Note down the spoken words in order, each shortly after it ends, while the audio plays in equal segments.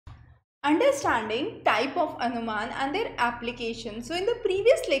Understanding type of Anuman and their application. So in the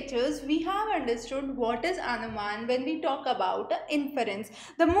previous lectures we have understood what is Anuman when we talk about inference.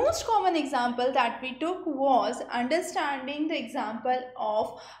 The most common example that we took was understanding the example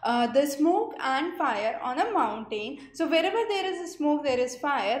of the smoke and fire on a mountain. So wherever there is a smoke there is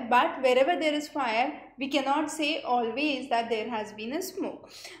fire, but wherever there is fire we cannot say always that there has been a smoke.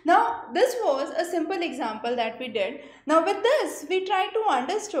 Now this was a simple example that we did. Now with this we try to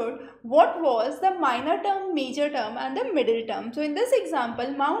understand what was the minor term, major term and the middle term. So in this example,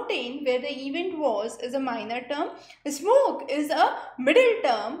 mountain where the event was is a minor term, smoke is a middle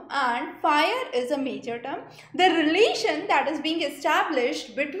term and fire is a major term. The relation that is being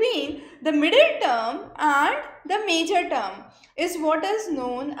established between the middle term and the major term is what is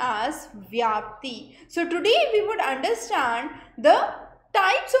known as Vyapti. So today we would understand the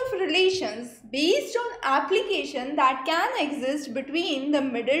types of relations based on application that can exist between the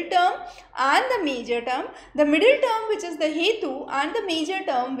middle term and the major term. The middle term, which is the hetu, and the major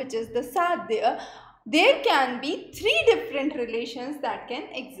term, which is the sadhya. There can be three different relations that can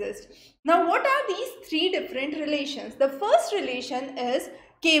exist. Now what are these three different relations? The first relation is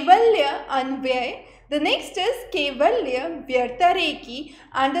Kevalanvayi, the next is Kevalavyatireki,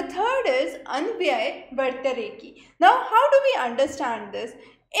 and the third is Anvaya-Vyatireki. Now how do we understand this?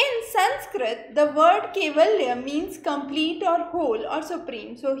 In Sanskrit, the word Kevalya means complete or whole or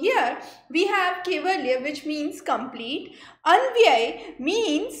supreme. So here we have Kevalya, which means complete. Anvaya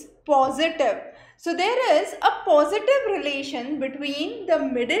means positive. So there is a positive relation between the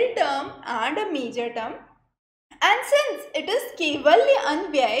middle term and a major term. And since it is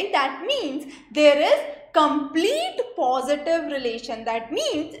Kevalanvayi, that means there is complete positive relation. That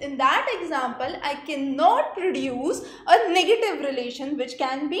means in that example, I cannot produce a negative relation which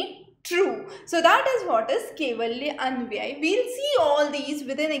can be true. So that is what is Kevalanvayi. We'll see all these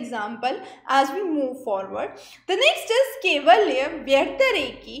with an example as we move forward. The next is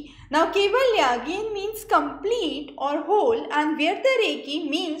Kevalavyatireki. Now Kevalya again means complete or whole, and Vyatireki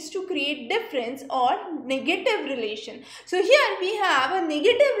means to create difference or negative relation. So here we have a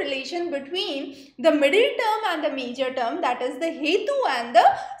negative relation between the middle term and the major term, that is the hetu and the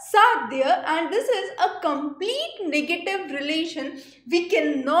sadhya, and this is a complete negative relation. We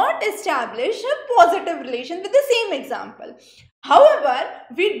cannot establish a positive relation with the same example. However,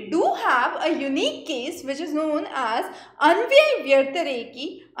 we do have a unique case which is known as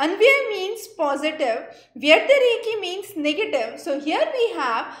Anvaya-Vyatireki. Anvaya means positive, Vyatireki means negative. So here we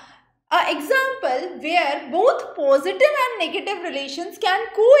have an example where both positive and negative relations can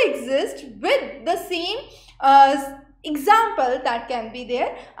coexist with the same example that can be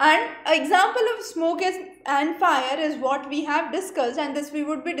there, and an example of smoke and fire is what we have discussed, and this we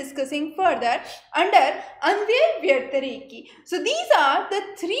would be discussing further under Anvaya-Vyatireki. So these are the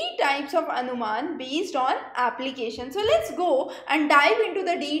three types of Anuman based on application. So let's go and dive into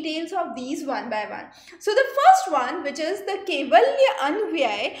the details of these one by one. So the first one, which is the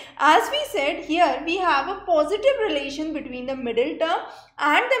Kevalanvayi, as we said, here we have a positive relation between the middle term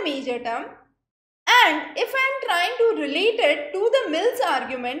and the major term. And if I am trying to relate it to the Mill's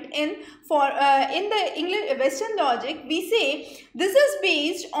argument in the English Western logic, we say this is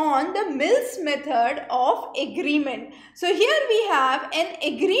based on the Mill's method of agreement. So here we have an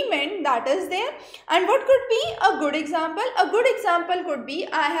agreement that is there, and what could be a good example? A good example could be,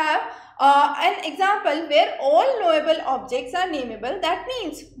 I have an example where all knowable objects are nameable. That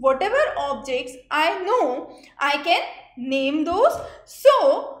means whatever objects I know, I can name those.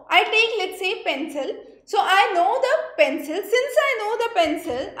 So I take, let's say, pencil. So I know the pencil. Since I know the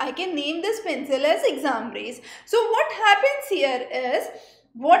pencil, I can name this pencil as Examrace. So what happens here is,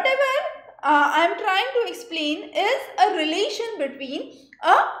 whatever I am trying to explain is a relation between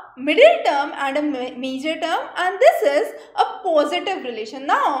a middle term and a major term, and this is a positive relation.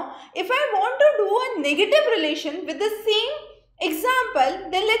 Now if I want to do a negative relation with the same example,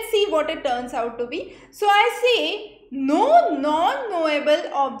 then let's see what it turns out to be. So I say no non-knowable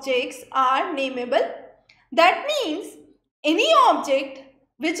objects are nameable. That means any object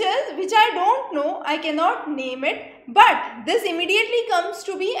which I don't know, I cannot name it. But this immediately comes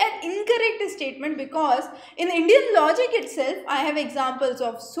to be an incorrect statement, because in Indian logic itself, I have examples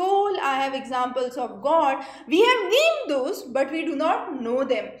of soul, I have examples of God. We have named those, but we do not know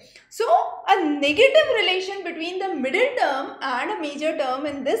them. So a negative relation between the middle term and a major term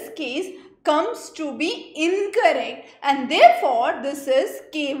in this case comes to be incorrect, and therefore this is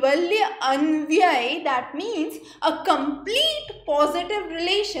Kevalanvayi. That means a complete positive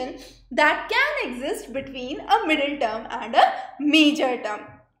relation that can exist between a middle term and a major term.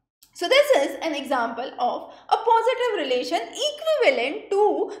 So this is an example of a positive relation equivalent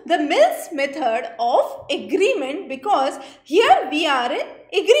to the Mills method of agreement, because here we are in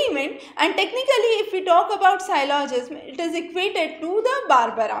agreement, and technically if we talk about syllogism, it is equated to the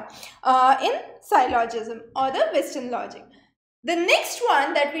Barbara in syllogism or the Western logic. The next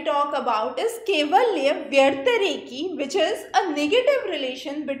one that we talk about is Kevalavyatireki, which is a negative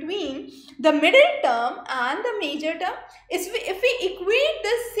relation between the middle term and the major term. If we equate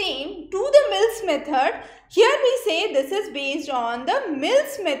this same to the Mills method, here we say this is based on the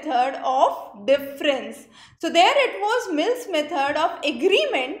Mills method of difference. So there it was Mills method of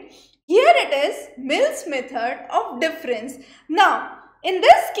agreement. Here it is Mills method of difference. Now, in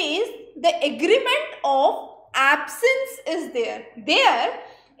this case, the agreement of absence is there.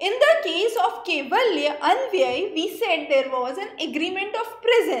 In the case of Kevalanvayi, we said there was an agreement of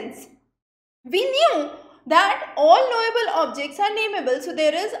presence. We knew that all knowable objects are nameable, so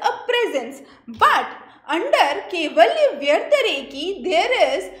there is a presence. But under Kevalavyatireki, there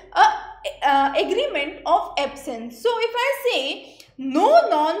is a agreement of absence. So if I say no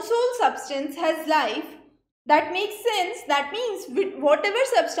non-soul substance has life, that makes sense. That means whatever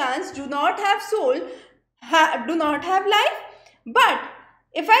substance do not have soul do not have life. But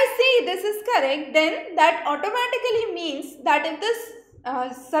if I say this is correct, then that automatically means that if this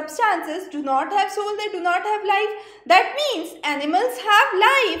substances do not have soul, they do not have life. That means animals have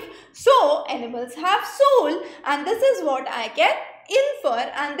life. So animals have soul, and this is what I can infer,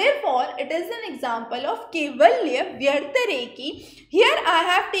 and therefore it is an example of Kevalavyatireki. Here I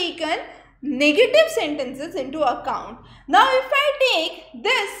have taken negative sentences into account. Now if I take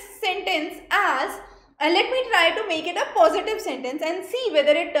this sentence as let me try to make it a positive sentence and see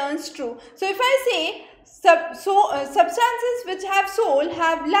whether it turns true. So if I say substances which have soul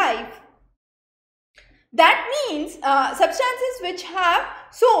have life, that means substances which have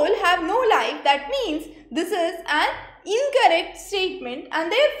soul have no life. That means this is an incorrect statement,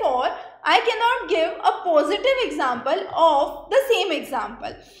 and therefore I cannot give a positive example of the same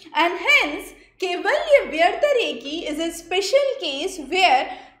example. And hence Kevalavyatireki is a special case where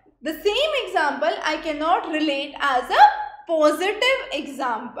the same example I cannot relate as a positive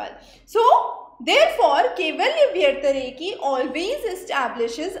example. So therefore, Kevalavyatireki always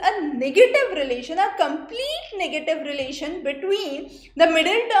establishes a negative relation, a complete negative relation between the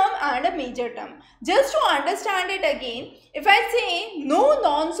middle term and a major term. Just to understand it again, if I say no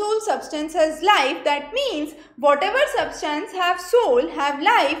non-soul substance has life, that means whatever substance have soul have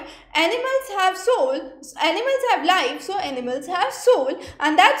life. Animals have soul, animals have life, so animals have soul,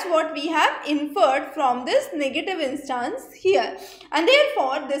 and that's what we have inferred from this negative instance here. And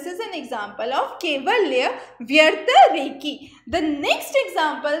therefore, this is an example of Kevalavyatireki. The next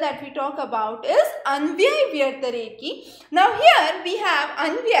example that we talk about is Anvaya-Vyatireki. Now here we have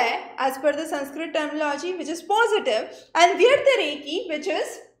Anvaya as per the Sanskrit terminology, which is positive, and Vyatireki, which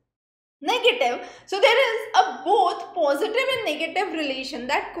is negative. So there is a both positive and negative relation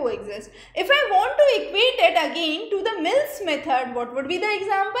that coexist. If I want to equate it again to the Mills method, what would be the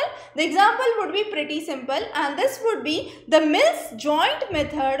example? The example would be pretty simple, and this would be the Mills joint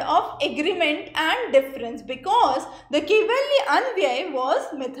method of agreement and difference, because the Kevalanvayi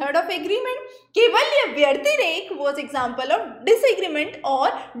was method of agreement, Kevalavyatireki was example of disagreement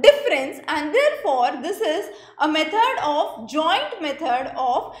or difference, and therefore this is a method of joint method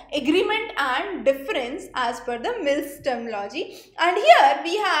of agreement and difference as per the Mills terminology. And here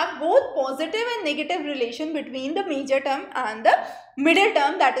we have both positive and negative relation between the major term and the middle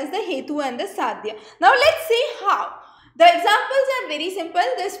term, that is the Hetu and the Sadhya. Now let's see how. The examples are very simple,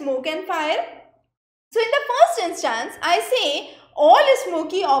 the smoke and fire. So in the first instance, I say all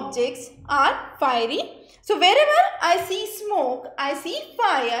smoky objects are fiery. So wherever I see smoke, I see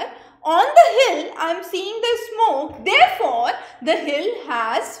fire. On the hill, I am seeing the smoke, therefore the hill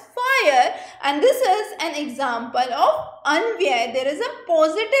has fire, and this is an example of Anvaya. There is a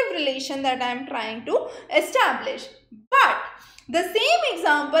positive relation that I am trying to establish. But the same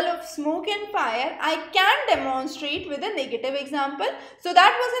example of smoke and fire I can demonstrate with a negative example. So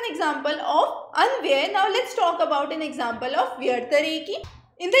that was an example of Anvaya. Now let's talk about an example of Vyatireki.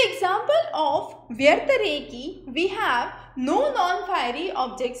 In the example of Vyatireki, we have no non-fiery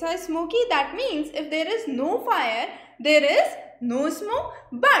objects are smoky. That means if there is no fire, there is no smoke.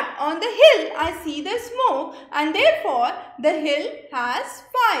 But on the hill, I see the smoke, and therefore the hill has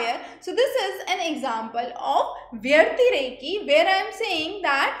fire. So this is an example of Vyatireki, where I am saying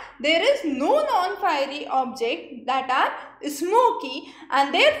that there is no non-fiery object that are smoky,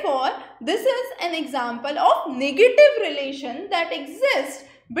 and therefore this is an example of negative relation that exists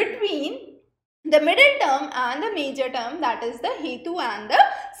between the middle term and the major term, that is the hetu and the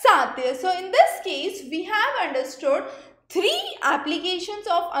satya. So in this case we have understood three applications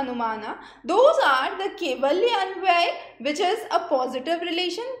of Anumana. Those are the Kevalanvayi, which is a positive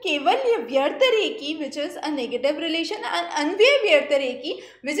relation, Kevalavyatireki, which is a negative relation, and Anvaya-Vyatireki,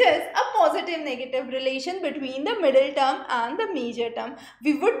 which is a positive negative relation between the middle term and the major term.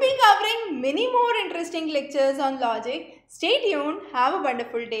 We would be covering many more interesting lectures on logic. Stay tuned. Have a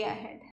wonderful day ahead.